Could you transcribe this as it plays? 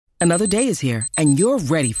Another day is here, and you're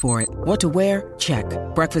ready for it. What to wear? Check.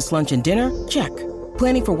 Breakfast, lunch, and dinner? Check.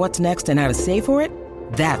 Planning for what's next and how to save for it?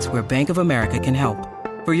 That's where Bank of America can help.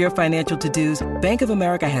 For your financial to-dos, Bank of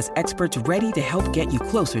America has experts ready to help get you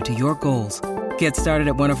closer to your goals. Get started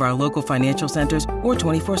at one of our local financial centers or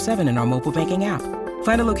 24/7 in our mobile banking app.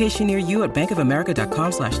 Find a location near you at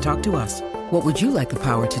bankofamerica.com/talktous. What would you like the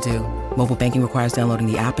power to do? Mobile banking requires downloading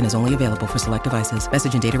the app and is only available for select devices.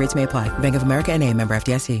 Message and data rates may apply. Bank of America N.A., member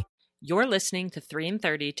FDIC. You're listening to 3 in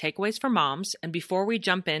 30 Takeaways for Moms, and before we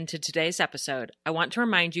jump into today's episode, I want to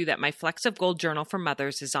remind you that my Flecks of Gold journal for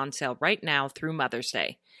mothers is on sale right now through Mother's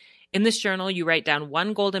Day. In this journal, you write down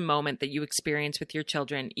one golden moment that you experience with your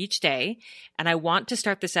children each day, and I want to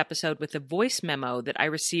start this episode with a voice memo that I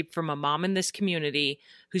received from a mom in this community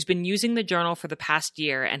who's been using the journal for the past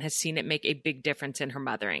year and has seen it make a big difference in her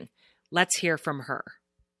mothering. Let's hear from her.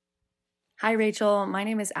 Hi, Rachel. My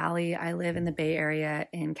name is Allie. I live in the Bay Area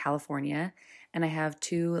in California, and I have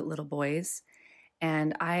 2 little boys.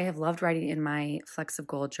 And I have loved writing in my Flecks of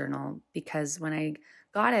Gold journal because when I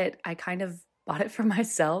got it, I kind of bought it for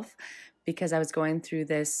myself because I was going through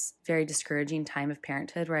this very discouraging time of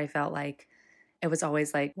parenthood where I felt like it was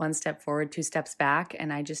always like 1 step forward, 2 steps back,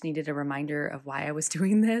 and I just needed a reminder of why I was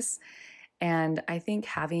doing this. And I think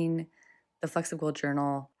having the Flecks of Gold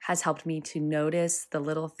journal has helped me to notice the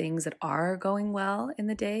little things that are going well in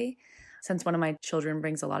the day, since one of my children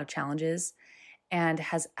brings a lot of challenges, and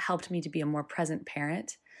has helped me to be a more present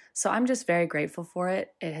parent. So I'm just very grateful for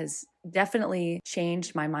it. It has definitely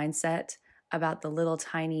changed my mindset about the little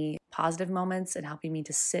tiny positive moments and helping me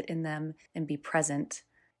to sit in them and be present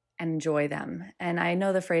and enjoy them. And I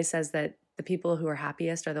know the phrase says that the people who are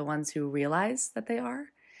happiest are the ones who realize that they are.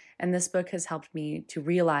 And this book has helped me to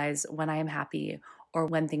realize when I am happy or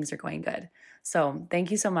when things are going good. So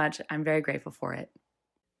thank you so much. I'm very grateful for it.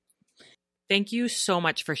 Thank you so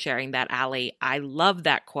much for sharing that, Allie. I love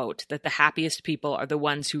that quote that the happiest people are the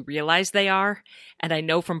ones who realize they are. And I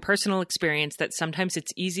know from personal experience that sometimes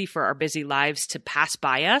it's easy for our busy lives to pass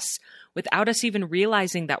by us without us even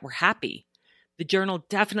realizing that we're happy. The journal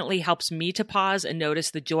definitely helps me to pause and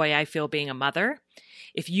notice the joy I feel being a mother.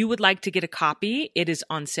 If you would like to get a copy, it is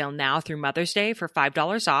on sale now through Mother's Day for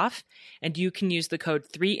 $5 off, and you can use the code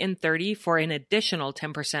 3in30 for an additional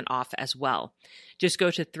 10% off as well. Just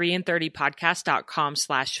go to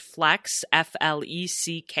 3in30podcast.com/flecks,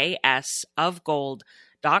 FLECKS of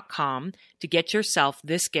gold.com to get yourself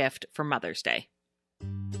this gift for Mother's Day.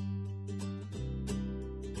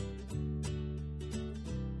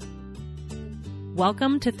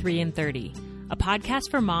 Welcome to 3 in 30. A podcast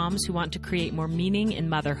for moms who want to create more meaning in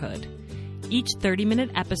motherhood. Each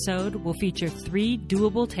 30-minute episode will feature 3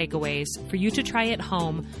 doable takeaways for you to try at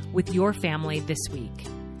home with your family this week.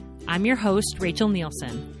 I'm your host, Rachel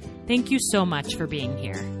Nielsen. Thank you so much for being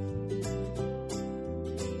here.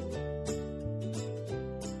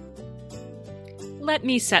 Let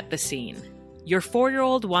me set the scene. Your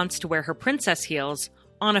 4-year-old wants to wear her princess heels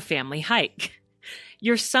on a family hike.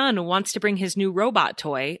 Your son wants to bring his new robot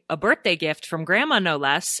toy, a birthday gift from grandma no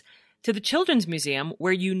less, to the Children's Museum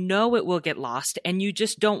where you know it will get lost and you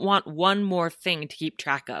just don't want one more thing to keep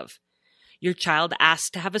track of. Your child asks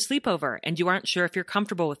to have a sleepover and you aren't sure if you're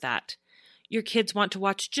comfortable with that. Your kids want to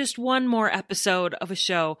watch just one more episode of a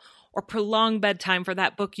show or prolong bedtime for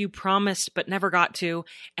that book you promised but never got to,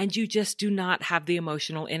 and you just do not have the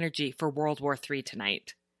emotional energy for World War III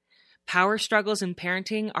tonight. Power struggles in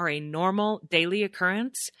parenting are a normal daily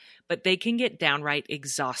occurrence, but they can get downright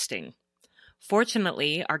exhausting.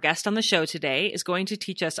 Fortunately, our guest on the show today is going to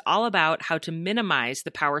teach us all about how to minimize the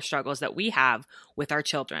power struggles that we have with our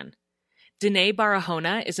children. Denaye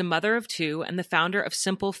Barahona is a mother of 2 and the founder of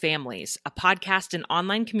Simple Families, a podcast and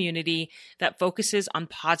online community that focuses on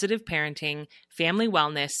positive parenting, family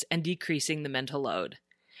wellness, and decreasing the mental load.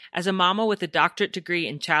 As a mama with a doctorate degree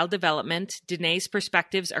in child development, Denaye's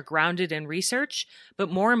perspectives are grounded in research, but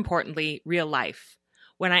more importantly, real life.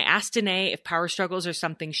 When I asked Denaye if power struggles are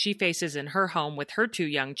something she faces in her home with her 2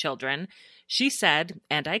 young children, she said,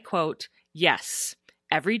 and I quote, "Yes,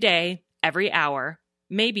 every day, every hour,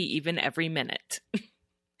 maybe even every minute."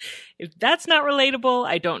 If that's not relatable,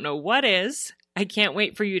 I don't know what is. I can't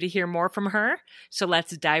wait for you to hear more from her, so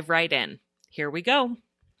let's dive right in. Here we go.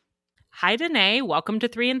 Hi, Denaye. Welcome to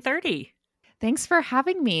 3 in 30. Thanks for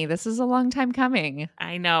having me. This is a long time coming.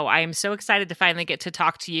 I know. I am so excited to finally get to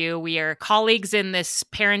talk to you. We are colleagues in this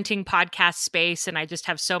parenting podcast space, and I just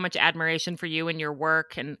have so much admiration for you and your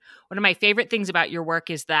work. And one of my favorite things about your work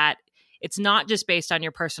is that it's not just based on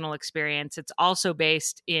your personal experience. It's also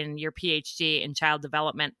based in your PhD in child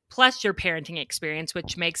development, plus your parenting experience,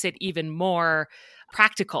 which makes it even more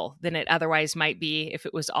practical than it otherwise might be if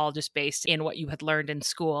it was all just based in what you had learned in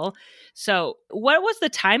school. So what was the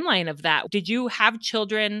timeline of that? Did you have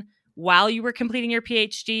children while you were completing your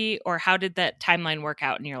PhD, or how did that timeline work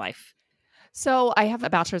out in your life? So I have a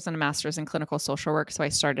bachelor's and a master's in clinical social work. So I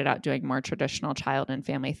started out doing more traditional child and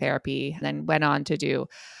family therapy, then went on to do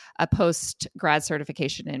a post-grad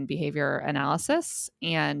certification in behavior analysis.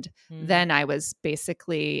 And then I was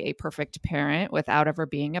basically a perfect parent without ever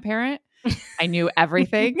being a parent. I knew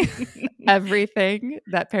everything, everything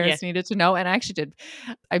that parents needed to know. And I actually did.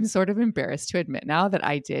 I'm sort of embarrassed to admit now that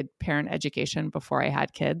I did parent education before I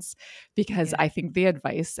had kids, because I think the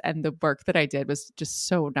advice and the work that I did was just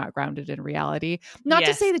so not grounded in reality. Not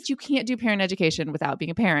to say that you can't do parent education without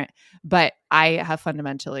being a parent, but I have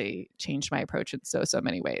fundamentally changed my approach in so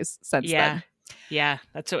many ways since then. Yeah,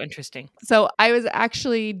 that's so interesting. So I was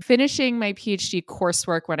actually finishing my PhD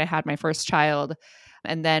coursework when I had my first child,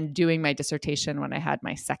 and then doing my dissertation when I had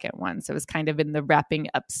my second one. So it was kind of in the wrapping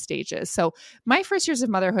up stages. So my first years of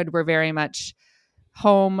motherhood were very much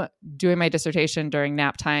home doing my dissertation during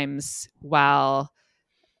nap times, while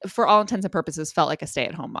for all intents and purposes felt like a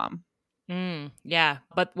stay-at-home mom. Yeah.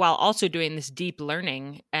 But while also doing this deep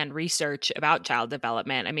learning and research about child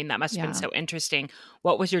development, I mean, that must have been so interesting.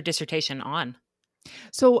 What was your dissertation on?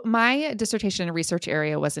 So my dissertation research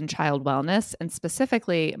area was in child wellness, and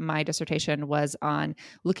specifically my dissertation was on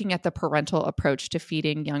looking at the parental approach to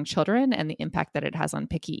feeding young children and the impact that it has on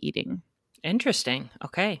picky eating. Interesting.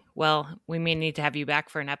 Okay. Well, we may need to have you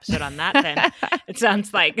back for an episode on that then. It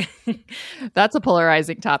sounds like. That's a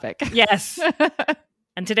polarizing topic. Yes.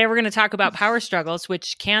 And today we're going to talk about power struggles,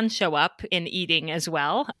 which can show up in eating as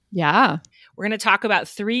well. Yeah. We're going to talk about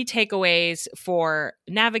 3 takeaways for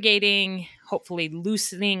navigating, hopefully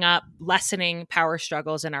loosening up, lessening power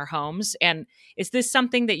struggles in our homes. And is this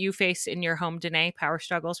something that you face in your home, Denaye, power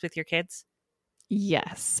struggles with your kids?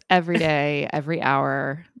 Yes. Every day, every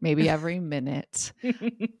hour, maybe every minute.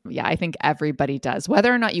 Yeah, I think everybody does.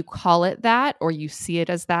 Whether or not you call it that or you see it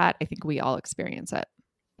as that, I think we all experience it.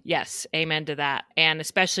 Yes, amen to that. And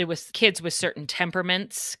especially with kids with certain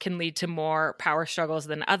temperaments can lead to more power struggles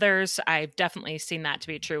than others. I've definitely seen that to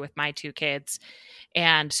be true with my 2 kids.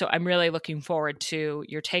 And so I'm really looking forward to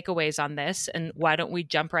your takeaways on this. And why don't we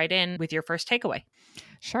jump right in with your first takeaway?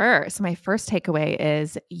 Sure. So my first takeaway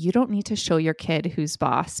is you don't need to show your kid who's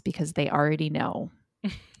boss because they already know.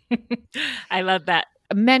 I love that.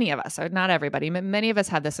 Many of us, or not everybody, but many of us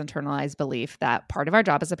have this internalized belief that part of our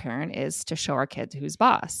job as a parent is to show our kids who's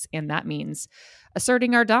boss. And that means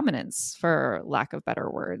asserting our dominance, for lack of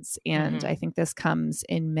better words. And I think this comes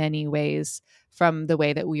in many ways from the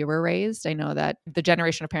way that we were raised. I know that the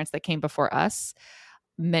generation of parents that came before us,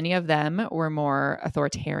 many of them were more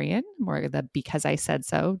authoritarian, more the because I said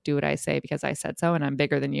so, do what I say because I said so, and I'm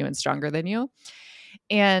bigger than you and stronger than you.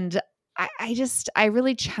 And I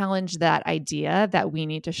really challenge that idea that we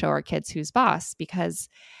need to show our kids who's boss, because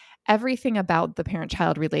everything about the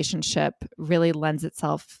parent-child relationship really lends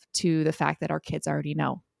itself to the fact that our kids already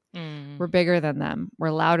know. We're bigger than them.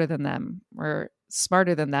 We're louder than them. We're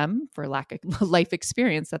smarter than them, for lack of life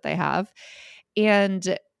experience that they have.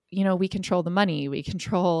 And, we control the money. We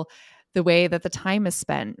control the way that the time is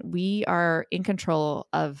spent. We are in control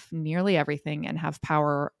of nearly everything and have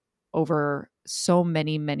power over so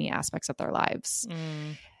many aspects of their lives.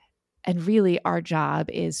 And really our job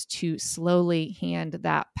is to slowly hand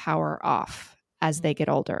that power off as they get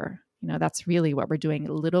older. That's really what we're doing,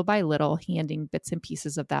 little by little, handing bits and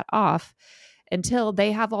pieces of that off until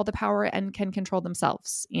they have all the power and can control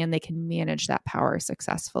themselves and they can manage that power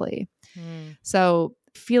successfully. So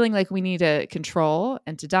feeling like we need to control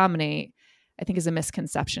and to dominate, I think, is a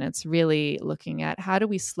misconception. It's really looking at how do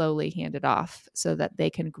we slowly hand it off so that they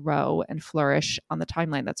can grow and flourish on the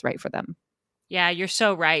timeline that's right for them. Yeah, you're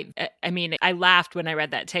so right. I mean, I laughed when I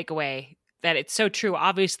read that takeaway, that it's so true.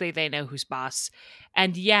 Obviously, they know who's boss.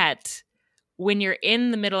 And yet, when you're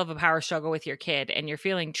in the middle of a power struggle with your kid and you're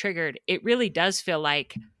feeling triggered, it really does feel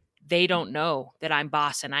like they don't know that I'm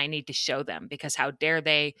boss and I need to show them, because how dare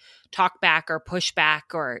they talk back or push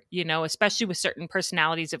back, or, especially with certain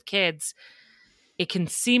personalities of kids, it can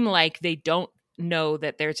seem like they don't know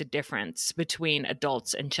that there's a difference between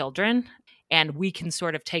adults and children. And we can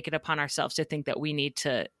sort of take it upon ourselves to think that we need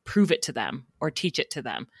to prove it to them or teach it to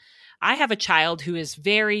them. I have a child who is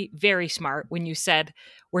very, very smart. When you said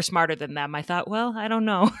we're smarter than them, I thought, well, I don't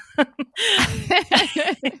know.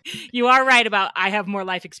 You are right about I have more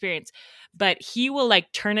life experience. But he will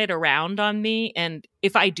turn it around on me. And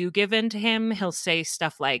if I do give in to him, he'll say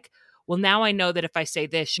stuff like, well, now I know that if I say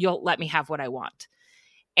this, you'll let me have what I want.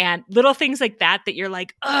 And little things like that you're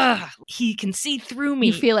like, ugh, he can see through me.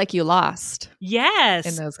 You feel like you lost. Yes.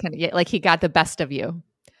 In those like he got the best of you.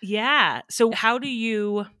 Yeah. So how do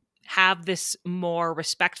you have this more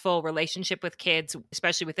respectful relationship with kids,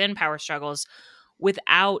 especially within power struggles,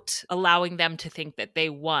 without allowing them to think that they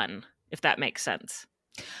won, if that makes sense?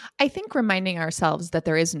 I think reminding ourselves that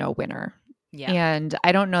there is no winner. Yeah. And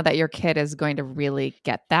I don't know that your kid is going to really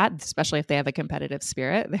get that, especially if they have a competitive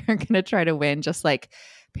spirit. They're going to try to win, just like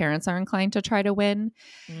parents are inclined to try to win.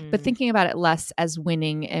 But thinking about it less as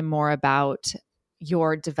winning and more about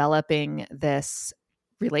you're developing this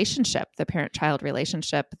relationship, the parent-child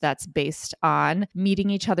relationship that's based on meeting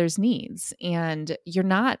each other's needs. And you're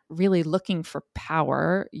not really looking for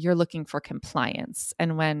power, you're looking for compliance.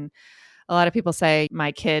 And when a lot of people say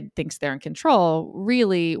my kid thinks they're in control,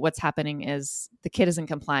 really what's happening is the kid isn't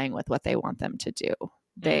complying with what they want them to do.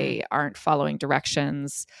 They aren't following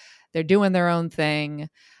directions. They're doing their own thing.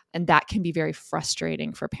 And that can be very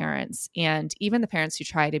frustrating for parents. And even the parents who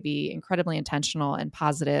try to be incredibly intentional and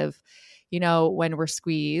positive, when we're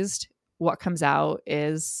squeezed, what comes out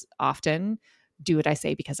is often, do what I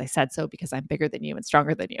say because I said so, because I'm bigger than you and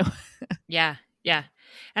stronger than you. Yeah. Yeah.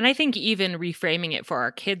 And I think even reframing it for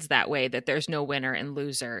our kids that way, that there's no winner and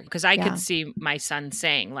loser, because I could see my son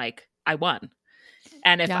saying like, I won.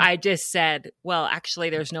 And if I just said, well, actually,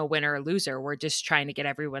 there's no winner or loser, we're just trying to get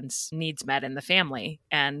everyone's needs met in the family,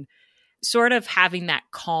 and sort of having that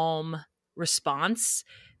calm response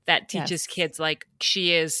that teaches kids like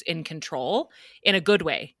she is in control in a good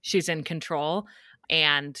way. She's in control.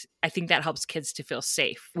 And I think that helps kids to feel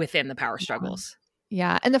safe within the power struggles.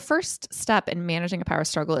 Yeah. And the first step in managing a power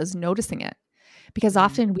struggle is noticing it, because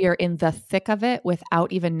often we are in the thick of it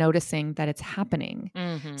without even noticing that it's happening.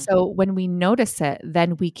 So when we notice it,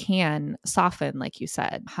 then we can soften, like you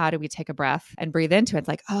said. How do we take a breath and breathe into it? It's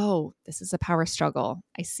like, oh, this is a power struggle.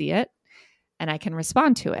 I see it and I can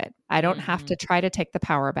respond to it. I don't have to try to take the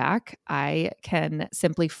power back. I can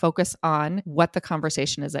simply focus on what the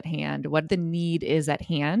conversation is at hand, what the need is at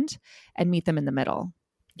hand, and meet them in the middle.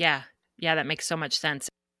 Yeah. Yeah, that makes so much sense.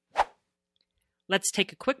 Let's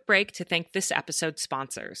take a quick break to thank this episode's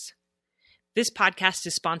sponsors. This podcast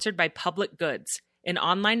is sponsored by Public Goods, an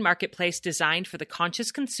online marketplace designed for the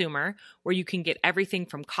conscious consumer, where you can get everything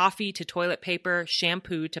from coffee to toilet paper,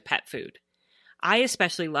 shampoo to pet food. I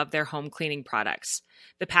especially love their home cleaning products.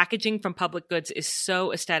 The packaging from Public Goods is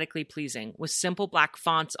so aesthetically pleasing, with simple black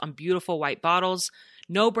fonts on beautiful white bottles,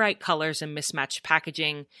 no bright colors and mismatched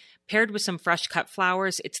packaging. Paired with some fresh cut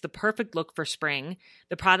flowers, it's the perfect look for spring.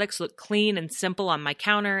 The products look clean and simple on my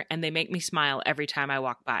counter, and they make me smile every time I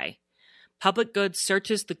walk by. Public Goods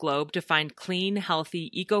searches the globe to find clean, healthy,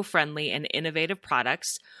 eco-friendly, and innovative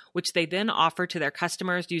products, which they then offer to their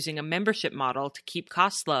customers using a membership model to keep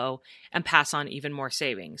costs low and pass on even more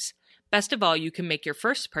savings. Best of all, you can make your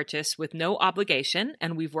first purchase with no obligation,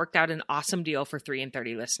 and we've worked out an awesome deal for 3 in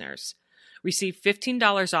 30 listeners. Receive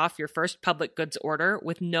 $15 off your first Public Goods order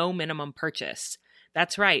with no minimum purchase.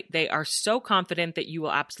 That's right. They are so confident that you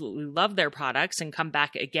will absolutely love their products and come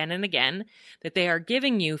back again and again that they are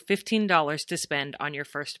giving you $15 to spend on your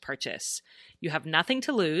first purchase. You have nothing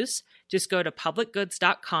to lose. Just go to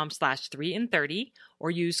publicgoods.com/3in30 or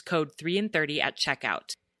use code 3in30 at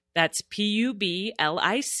checkout. That's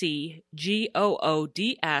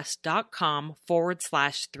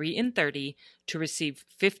publicgoods.com/3in30 to receive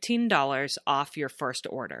 $15 off your first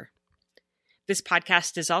order. This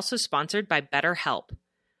podcast is also sponsored by BetterHelp.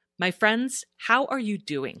 My friends, how are you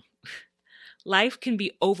doing? Life can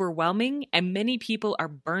be overwhelming, and many people are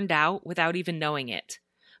burned out without even knowing it.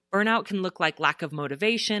 Burnout can look like lack of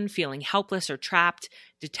motivation, feeling helpless or trapped,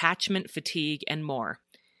 detachment, fatigue, and more.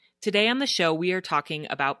 Today on the show, we are talking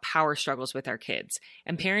about power struggles with our kids,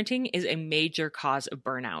 and parenting is a major cause of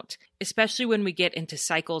burnout, especially when we get into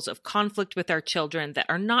cycles of conflict with our children that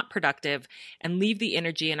are not productive and leave the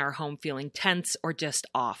energy in our home feeling tense or just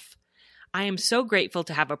off. I am so grateful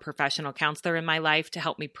to have a professional counselor in my life to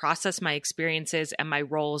help me process my experiences and my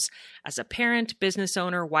roles as a parent, business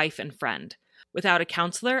owner, wife, and friend. Without a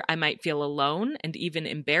counselor, I might feel alone and even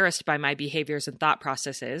embarrassed by my behaviors and thought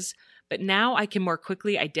processes, but now I can more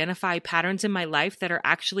quickly identify patterns in my life that are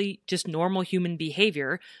actually just normal human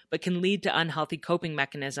behavior, but can lead to unhealthy coping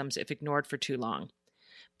mechanisms if ignored for too long.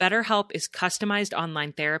 BetterHelp is customized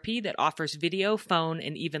online therapy that offers video, phone,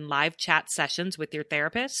 and even live chat sessions with your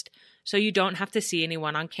therapist, so you don't have to see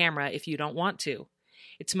anyone on camera if you don't want to.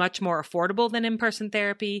 It's much more affordable than in-person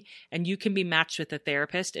therapy, and you can be matched with a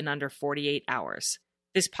therapist in under 48 hours.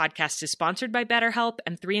 This podcast is sponsored by BetterHelp,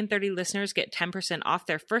 and 3 in 30 listeners get 10% off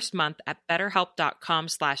their first month at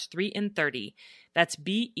betterhelp.com/3in30. That's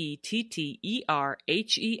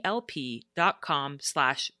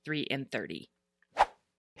BetterHelp.com/3in30.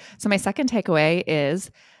 So my second takeaway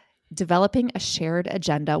is developing a shared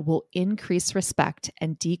agenda will increase respect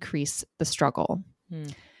and decrease the struggle.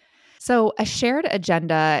 So a shared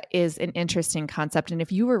agenda is an interesting concept. And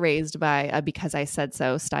if you were raised by a because I said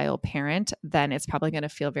so style parent, then it's probably going to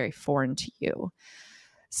feel very foreign to you.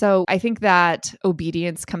 So I think that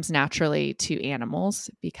obedience comes naturally to animals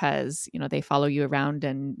because, they follow you around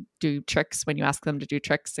and do tricks when you ask them to do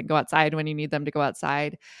tricks and go outside when you need them to go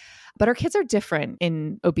outside. But our kids are different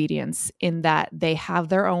in obedience in that they have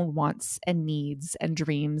their own wants and needs and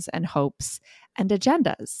dreams and hopes and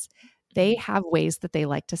agendas. They have ways that they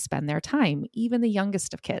like to spend their time. Even the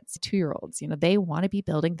youngest of kids, 2-year-olds, they want to be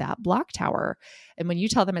building that block tower. And when you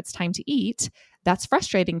tell them it's time to eat, that's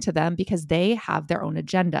frustrating to them because they have their own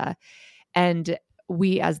agenda. And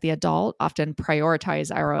we as the adult often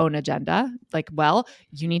prioritize our own agenda. Like, well,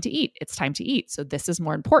 you need to eat. It's time to eat. So this is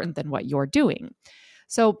more important than what you're doing.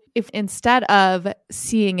 So if instead of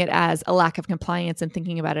seeing it as a lack of compliance and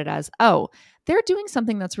thinking about it as, oh, they're doing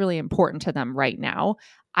something that's really important to them right now,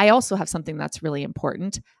 I also have something that's really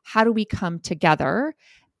important. How do we come together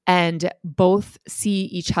and both see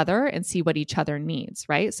each other and see what each other needs,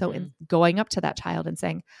 right? So in going up to that child and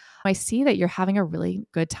saying, I see that you're having a really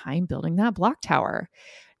good time building that block tower.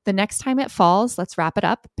 The next time it falls, let's wrap it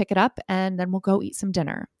up, pick it up, and then we'll go eat some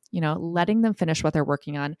dinner. Letting them finish what they're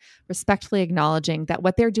working on, respectfully acknowledging that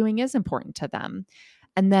what they're doing is important to them.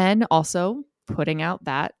 And then also putting out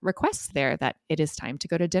that request there that it is time to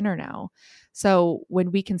go to dinner now. So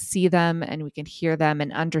when we can see them and we can hear them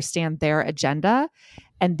and understand their agenda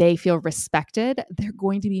and they feel respected, they're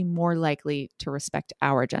going to be more likely to respect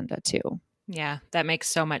our agenda too. Yeah, that makes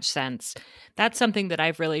so much sense. That's something that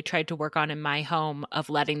I've really tried to work on in my home of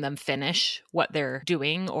letting them finish what they're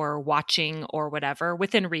doing or watching or whatever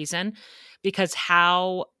within reason, because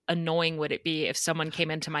how annoying would it be if someone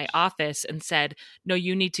came into my office and said, no,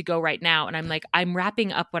 you need to go right now. And I'm like, I'm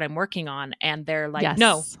wrapping up what I'm working on. And they're like,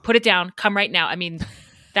 no, put it down. Come right now. I mean,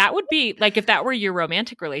 that would be like, if that were your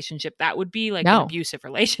romantic relationship, that would be like an abusive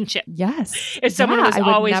relationship. Yes. If someone was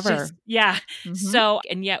always never. just, So,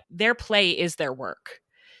 and yet their play is their work.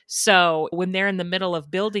 So when they're in the middle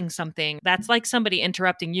of building something, that's like somebody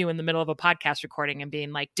interrupting you in the middle of a podcast recording and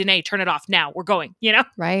being like, Denaye, turn it off now. We're going,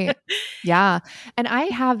 Right. Yeah. And I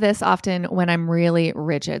have this often when I'm really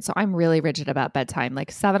rigid. So I'm really rigid about bedtime,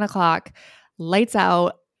 like 7:00, lights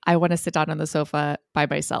out. I want to sit down on the sofa by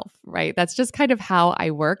myself, right? That's just kind of how I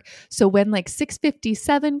work. So when like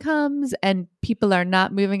 6:57 comes and people are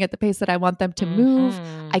not moving at the pace that I want them to move,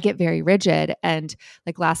 I get very rigid. And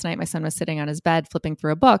like last night, my son was sitting on his bed flipping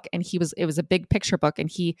through a book and it was a big picture book and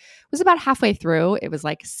he was about halfway through. It was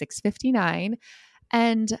like 6:59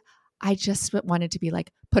 and I just wanted to be like,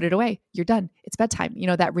 put it away. You're done. It's bedtime.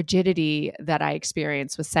 That rigidity that I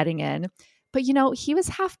experienced was setting in. But, he was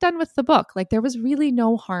half done with the book. Like there was really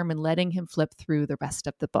no harm in letting him flip through the rest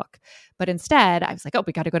of the book. But instead, I was like, oh,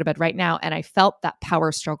 we got to go to bed right now. And I felt that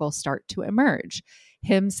power struggle start to emerge.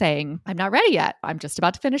 Him saying, I'm not ready yet. I'm just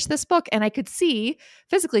about to finish this book. And I could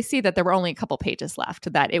physically see that there were only a couple pages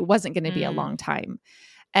left, that it wasn't going to be a long time.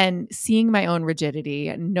 And seeing my own rigidity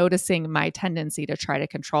and noticing my tendency to try to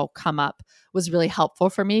control come up was really helpful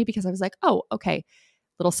for me because I was like, oh, okay,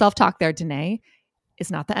 little self-talk there, Denaye. It's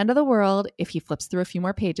not the end of the world if he flips through a few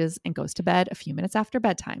more pages and goes to bed a few minutes after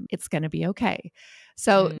bedtime. It's going to be okay.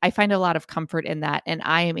 So I find a lot of comfort in that. And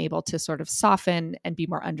I am able to sort of soften and be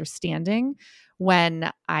more understanding when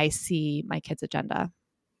I see my kid's agenda.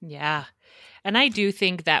 Yeah. And I do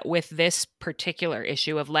think that with this particular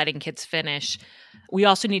issue of letting kids finish, we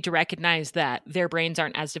also need to recognize that their brains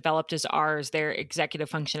aren't as developed as ours. Their executive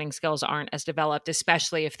functioning skills aren't as developed,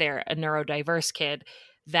 especially if they're a neurodiverse kid,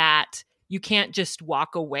 that you can't just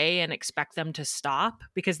walk away and expect them to stop,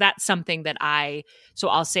 because that's something that so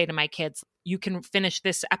I'll say to my kids, you can finish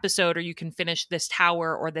this episode or you can finish this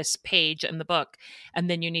tower or this page in the book, and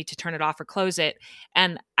then you need to turn it off or close it.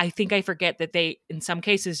 And I think I forget that they, in some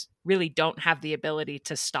cases, really don't have the ability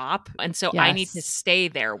to stop. And so I need to stay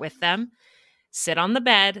there with them, sit on the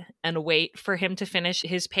bed and wait for him to finish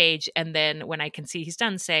his page. And then when I can see he's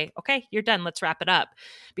done, say, okay, you're done. Let's wrap it up.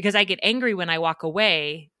 Because I get angry when I walk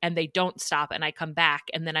away and they don't stop and I come back.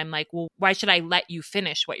 And then I'm like, well, why should I let you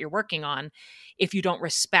finish what you're working on if you don't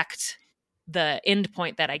respect the end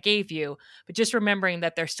point that I gave you? But just remembering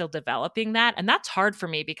that they're still developing that. And that's hard for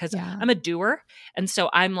me because I'm a doer. And so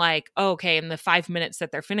I'm like, oh, okay, in the 5 minutes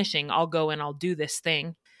that they're finishing, I'll go and I'll do this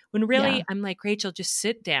thing. When really Yeah. I'm like, Rachel, just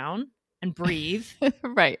sit down and breathe.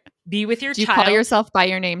 Right. Be with your Do you child. call yourself by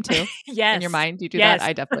your name too? Yes. In your mind, do you do Yes. that?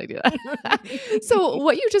 I definitely do that. So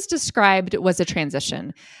what you just described was a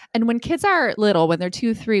transition. And when kids are little, when they're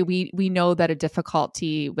 2, 3, we know that a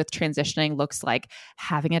difficulty with transitioning looks like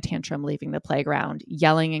having a tantrum, leaving the playground,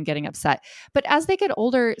 yelling and getting upset. But as they get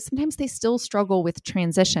older, sometimes they still struggle with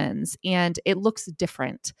transitions and it looks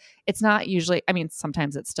different. It's not usually, I mean,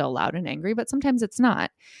 sometimes it's still loud and angry, but sometimes it's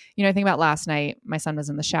not. I think about last night, my son was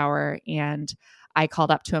in the shower and I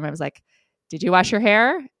called up to him. I was like, "Did you wash your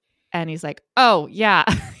hair?" And he's like, "Oh, yeah."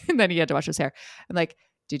 And then he had to wash his hair. I'm like,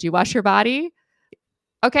 "Did you wash your body?"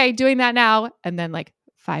 "Okay, doing that now." And then like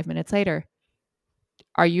 5 minutes later,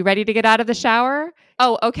 "Are you ready to get out of the shower?"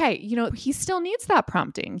 "Oh, okay." He still needs that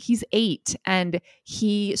prompting. He's 8 and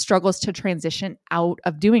he struggles to transition out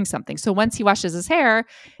of doing something. So once he washes his hair,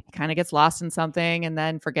 he kind of gets lost in something and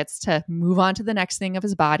then forgets to move on to the next thing of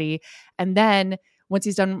his body. And then once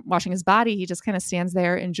he's done washing his body, he just kind of stands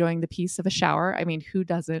there enjoying the peace of a shower. I mean, who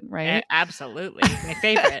doesn't, right? Absolutely. My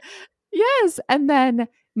favorite. Yes. And then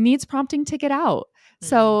needs prompting to get out.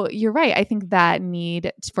 So you're right. I think that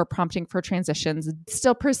need for prompting for transitions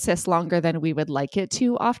still persists longer than we would like it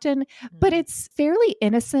to often, but it's fairly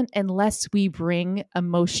innocent unless we bring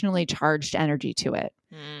emotionally charged energy to it.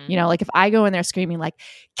 Like if I go in there screaming like,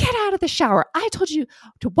 "Get out of the shower. I told you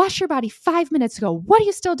to wash your body 5 minutes ago. What are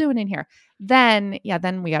you still doing in here?" Then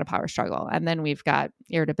we got a power struggle and then we've got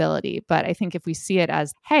irritability. But I think if we see it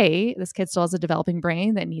as, hey, this kid still has a developing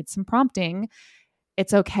brain that needs some prompting,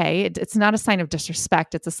 it's okay. It's not a sign of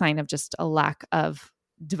disrespect. It's a sign of just a lack of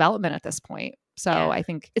development at this point. So I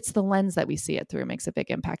think it's the lens that we see it through makes a big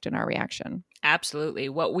impact in our reaction. Absolutely.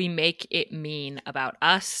 What we make it mean about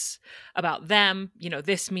us, about them,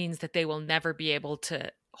 this means that they will never be able to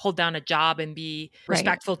hold down a job and be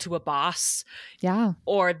respectful to a boss. Yeah.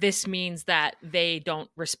 Or this means that they don't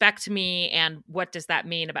respect me. And what does that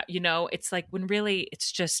mean about, it's like when really it's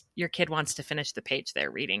just your kid wants to finish the page they're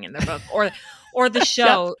reading in their book or the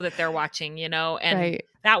show that they're watching, and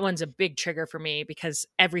that one's a big trigger for me because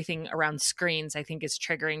everything around screens I think is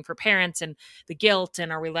triggering for parents and the guilt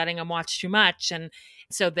and are we letting them watch too much? And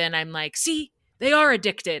so then I'm like, see, they are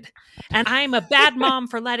addicted and I'm a bad mom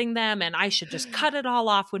for letting them and I should just cut it all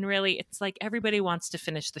off when really it's like everybody wants to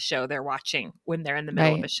finish the show they're watching when they're in the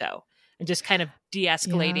middle of a show and just kind of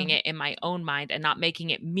de-escalating it in my own mind and not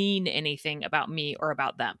making it mean anything about me or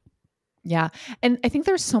about them. Yeah. And I think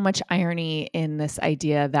there's so much irony in this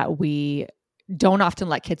idea that we don't often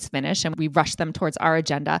let kids finish and we rush them towards our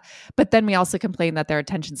agenda. But then we also complain that their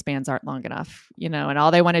attention spans aren't long enough, and all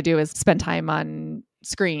they want to do is spend time on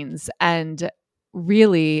screens. And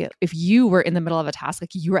really, if you were in the middle of a task,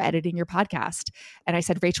 like you were editing your podcast and I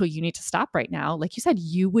said, "Rachel, you need to stop right now." Like you said,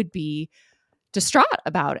 you would be distraught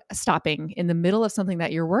about stopping in the middle of something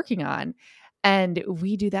that you're working on. And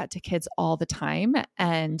we do that to kids all the time.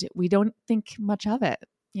 And we don't think much of it,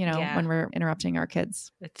 when we're interrupting our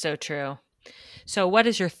kids. It's so true. So what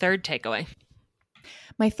is your third takeaway?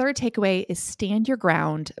 My third takeaway is stand your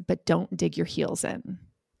ground, but don't dig your heels in.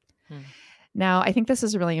 Now, I think this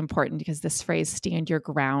is really important because this phrase, stand your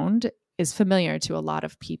ground, is familiar to a lot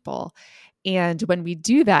of people. And when we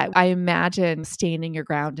do that, I imagine standing your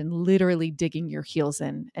ground and literally digging your heels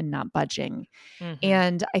in and not budging.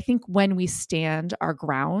 And I think when we stand our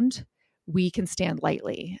ground, we can stand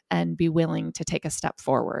lightly and be willing to take a step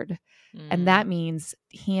forward. And that means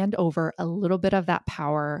hand over a little bit of that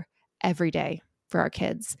power every day for our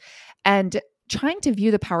kids. And trying to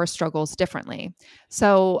view the power struggles differently.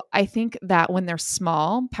 So I think that when they're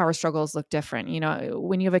small, power struggles look different.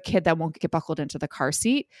 When you have a kid that won't get buckled into the car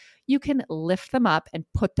seat, you can lift them up and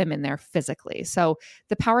put them in there physically. So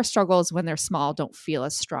the power struggles when they're small don't feel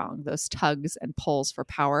as strong. Those tugs and pulls for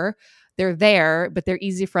power, they're there, but they're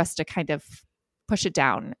easy for us to kind of push it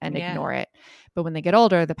down and ignore it. But when they get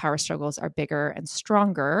older, the power struggles are bigger and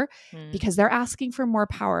stronger because they're asking for more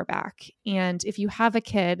power back. And if you have a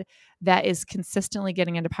kid that is consistently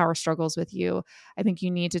getting into power struggles with you, I think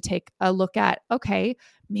you need to take a look at, okay,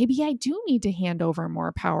 maybe I do need to hand over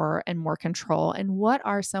more power and more control. And what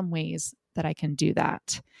are some ways that I can do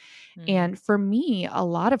that? And for me, a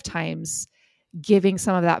lot of times giving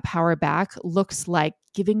some of that power back looks like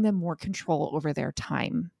giving them more control over their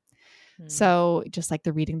time. So just like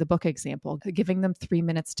the reading the book example, giving them 3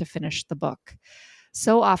 minutes to finish the book.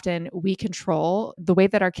 So often we control the way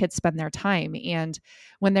that our kids spend their time. And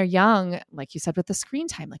when they're young, like you said, with the screen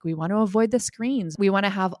time, like we want to avoid the screens. We want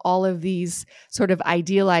to have all of these sort of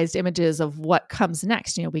idealized images of what comes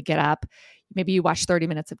next. We get up, maybe you watch 30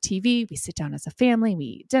 minutes of TV, we sit down as a family, we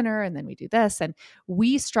eat dinner, and then we do this. And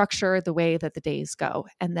we structure the way that the days go.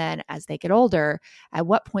 And then as they get older, at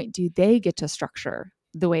what point do they get to structure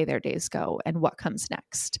the way their days go and what comes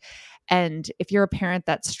next? And if you're a parent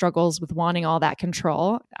that struggles with wanting all that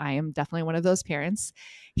control, I am definitely one of those parents,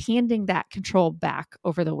 handing that control back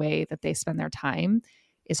over the way that they spend their time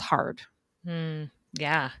is hard.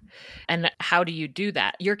 Yeah. And how do you do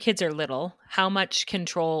that? Your kids are little. How much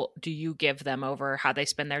control do you give them over how they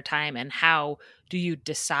spend their time? And how do you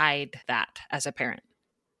decide that as a parent?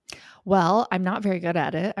 Well, I'm not very good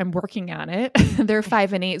at it. I'm working on it. They're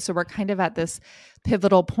 5 and 8. So we're kind of at this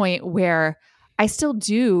pivotal point where I still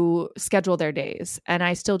do schedule their days and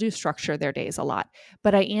I still do structure their days a lot,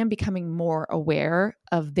 but I am becoming more aware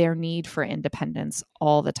of their need for independence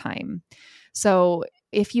all the time. So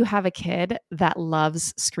if you have a kid that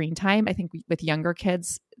loves screen time, I think with younger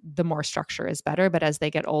kids, the more structure is better. But as they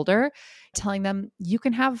get older, telling them you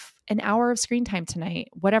can have an hour of screen time tonight,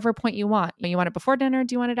 whatever point you want. You want it before dinner?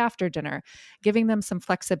 Do you want it after dinner? Giving them some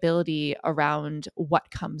flexibility around what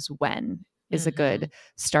comes when is a good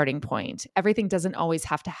starting point. Everything doesn't always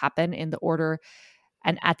have to happen in the order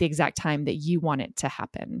and at the exact time that you want it to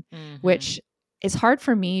happen, which is hard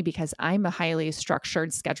for me because I'm a highly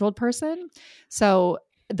structured, scheduled person. So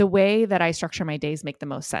the way that I structure my days make the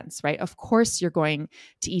most sense, right? Of course, you're going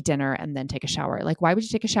to eat dinner and then take a shower. Like, why would you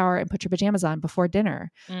take a shower and put your pajamas on before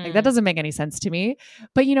dinner? Like, that doesn't make any sense to me.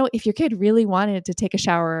 But, if your kid really wanted to take a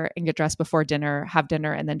shower and get dressed before dinner, have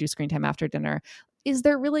dinner, and then do screen time after dinner, is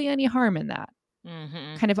there really any harm in that?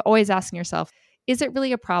 Kind of always asking yourself, is it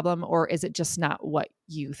really a problem or is it just not what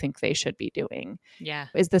you think they should be doing? Yeah.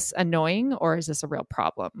 Is this annoying or is this a real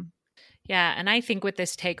problem? Yeah. And I think with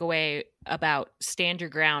this takeaway about stand your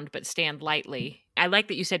ground, but stand lightly, I like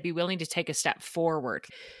that you said be willing to take a step forward.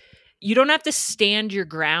 You don't have to stand your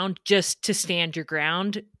ground just to stand your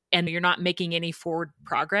ground. And you're not making any forward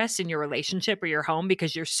progress in your relationship or your home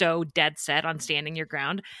because you're so dead set on standing your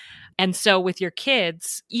ground. And so with your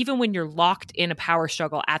kids, even when you're locked in a power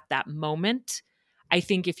struggle at that moment, I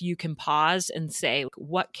think if you can pause and say,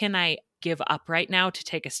 what can I give up right now to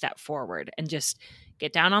take a step forward, and just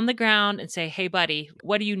get down on the ground and say, hey, buddy,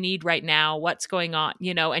 what do you need right now? What's going on?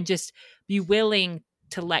 And just be willing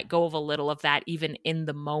to let go of a little of that, even in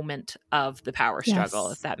the moment of the power struggle,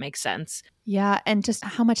 if that makes sense. Yeah. And just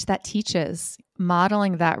how much that teaches,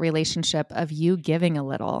 modeling that relationship of you giving a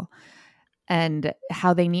little and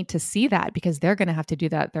how they need to see that because they're going to have to do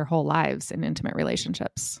that their whole lives in intimate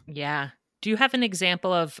relationships. Yeah. Do you have an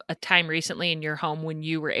example of a time recently in your home when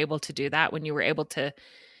you were able to do that, when you were able to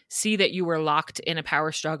see that you were locked in a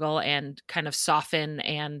power struggle and kind of soften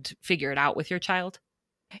and figure it out with your child?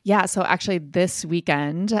 Yeah. So actually this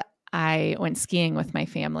weekend, I went skiing with my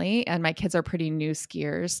family and my kids are pretty new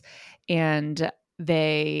skiers and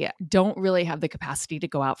they don't really have the capacity to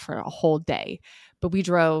go out for a whole day. But we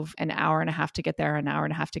drove an hour and a half to get there, an hour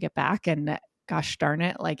and a half to get back. And gosh darn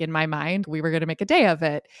it, like in my mind, we were going to make a day of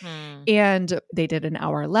it. And they did an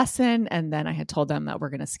hour lesson. And then I had told them that we're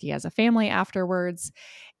going to ski as a family afterwards.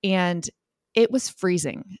 And it was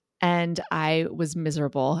freezing. And I was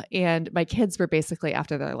miserable. And my kids were basically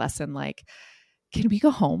after their lesson, like, can we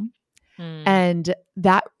go home? And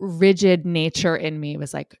that rigid nature in me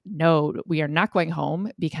was like, no, we are not going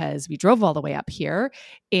home because we drove all the way up here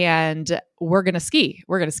and we're going to ski.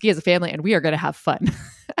 We're going to ski as a family and we are going to have fun.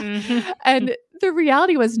 And the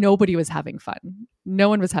reality was nobody was having fun. No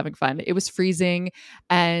one was having fun. It was freezing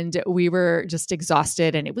and we were just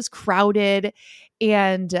exhausted and it was crowded.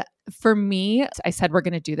 And for me, I said, we're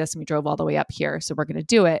going to do this. And we drove all the way up here. So we're going to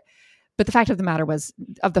do it. But the fact of the matter was,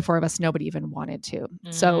 of the four of us, nobody even wanted to.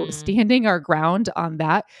 So standing our ground on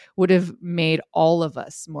that would have made all of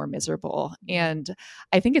us more miserable. And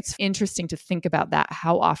I think it's interesting to think about that,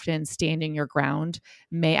 how often standing your ground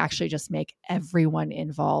may actually just make everyone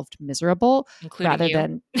involved miserable,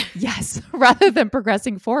 including rather than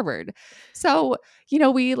progressing forward. So,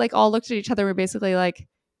 we like all looked at each other and we're basically like,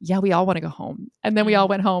 yeah, we all want to go home. And then we all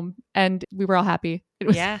went home and we were all happy. It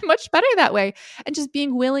was much better that way. And just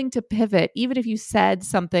being willing to pivot, even if you said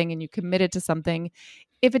something and you committed to something,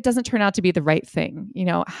 if it doesn't turn out to be the right thing,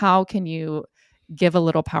 how can you give a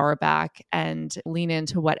little power back and lean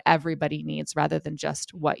into what everybody needs rather than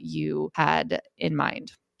just what you had in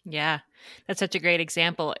mind? Yeah, that's such a great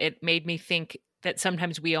example. It made me think that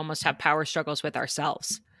sometimes we almost have power struggles with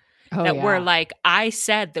ourselves. We're like, I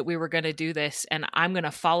said that we were going to do this and I'm going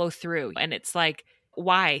to follow through. And it's like,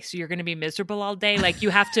 why? So you're going to be miserable all day? Like you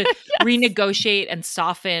have to renegotiate and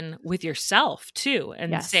soften with yourself too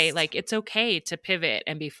and say like, it's okay to pivot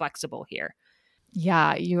and be flexible here.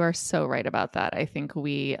 Yeah, you are so right about that. I think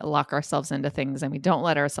we lock ourselves into things and we don't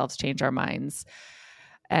let ourselves change our minds.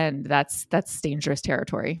 And that's dangerous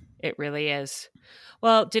territory. It really is.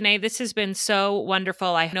 Well, Denaye, this has been so wonderful.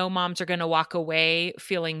 I know moms are going to walk away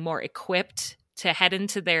feeling more equipped to head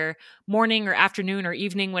into their morning or afternoon or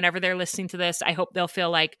evening whenever they're listening to this. I hope they'll feel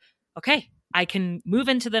like, okay, I can move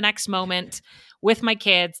into the next moment with my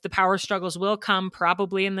kids. The power struggles will come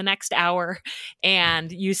probably in the next hour,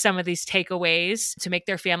 and use some of these takeaways to make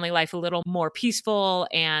their family life a little more peaceful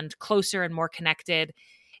and closer and more connected.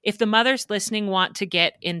 If the mothers listening want to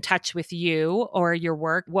get in touch with you or your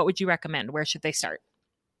work, what would you recommend? Where should they start?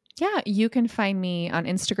 Yeah, you can find me on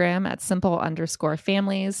Instagram at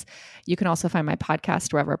simple_families. You can also find my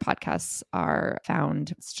podcast wherever podcasts are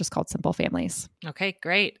found. It's just called Simple Families. Okay,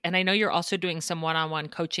 great. And I know you're also doing some one-on-one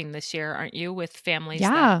coaching this year, aren't you, with families?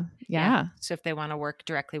 Yeah. So if they want to work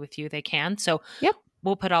directly with you, they can. So yep,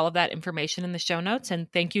 we'll put all of that information in the show notes.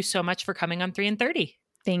 And thank you so much for coming on 3 in 30.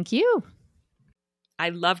 Thank you. I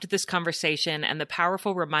loved this conversation and the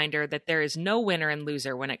powerful reminder that there is no winner and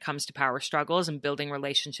loser when it comes to power struggles and building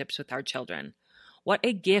relationships with our children. What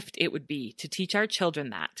a gift it would be to teach our children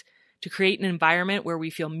that, to create an environment where we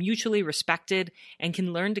feel mutually respected and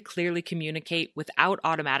can learn to clearly communicate without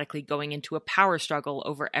automatically going into a power struggle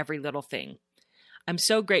over every little thing. I'm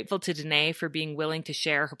so grateful to Denaye for being willing to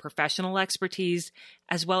share her professional expertise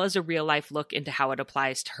as well as a real-life look into how it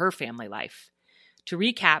applies to her family life. To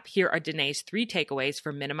recap, here are Denaye's 3 takeaways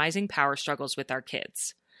for minimizing power struggles with our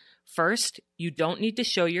kids. First, you don't need to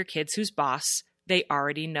show your kids who's boss. They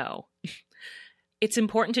already know. It's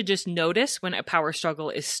important to just notice when a power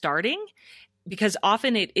struggle is starting, because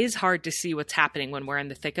often it is hard to see what's happening when we're in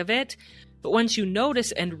the thick of it. But once you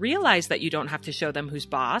notice and realize that you don't have to show them who's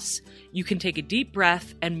boss, you can take a deep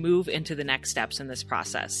breath and move into the next steps in this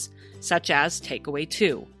process, such as takeaway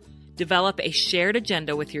 2. Develop a shared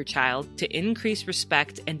agenda with your child to increase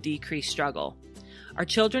respect and decrease struggle. Our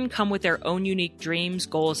children come with their own unique dreams,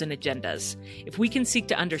 goals, and agendas. If we can seek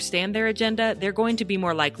to understand their agenda, they're going to be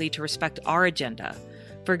more likely to respect our agenda.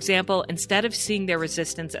 For example, instead of seeing their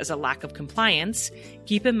resistance as a lack of compliance,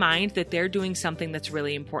 keep in mind that they're doing something that's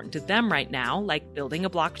really important to them right now, like building a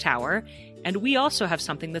block tower, and we also have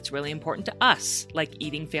something that's really important to us, like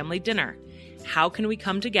eating family dinner. How can we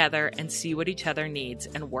come together and see what each other needs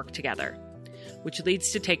and work together? Which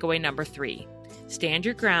leads to takeaway number 3. Stand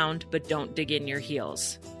your ground, but don't dig in your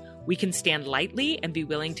heels. We can stand lightly and be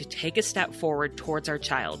willing to take a step forward towards our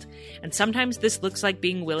child. And sometimes this looks like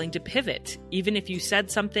being willing to pivot. Even if you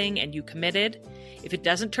said something and you committed, if it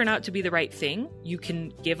doesn't turn out to be the right thing, you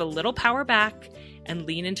can give a little power back and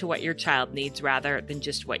lean into what your child needs rather than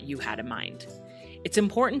just what you had in mind. It's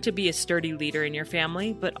important to be a sturdy leader in your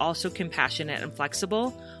family, but also compassionate and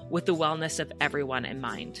flexible with the wellness of everyone in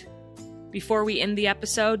mind. Before we end the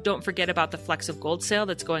episode, don't forget about the Flecks of Gold sale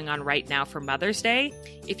that's going on right now for Mother's Day.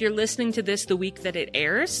 If you're listening to this the week that it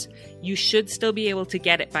airs, you should still be able to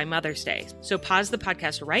get it by Mother's Day. So pause the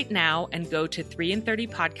podcast right now and go to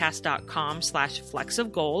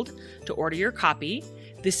 3in30podcast.com/flecksofgold to order your copy.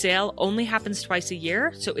 The sale only happens twice a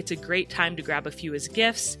year, so it's a great time to grab a few as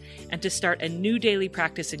gifts and to start a new daily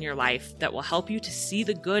practice in your life that will help you to see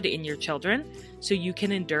the good in your children so you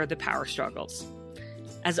can endure the power struggles.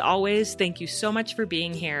 As always, thank you so much for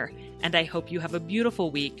being here, and I hope you have a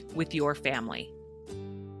beautiful week with your family.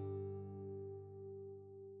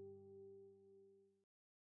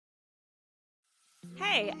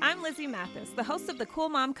 Hey, I'm Lizzie Mathis, the host of the Cool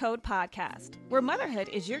Mom Code podcast, where motherhood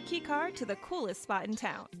is your key card to the coolest spot in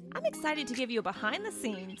town. I'm excited to give you a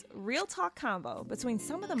behind-the-scenes, real talk combo between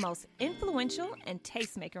some of the most influential and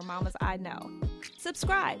tastemaker mamas I know.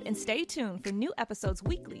 Subscribe and stay tuned for new episodes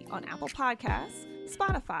weekly on Apple Podcasts,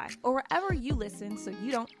 Spotify, or wherever you listen so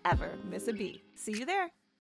you don't ever miss a beat. See you there.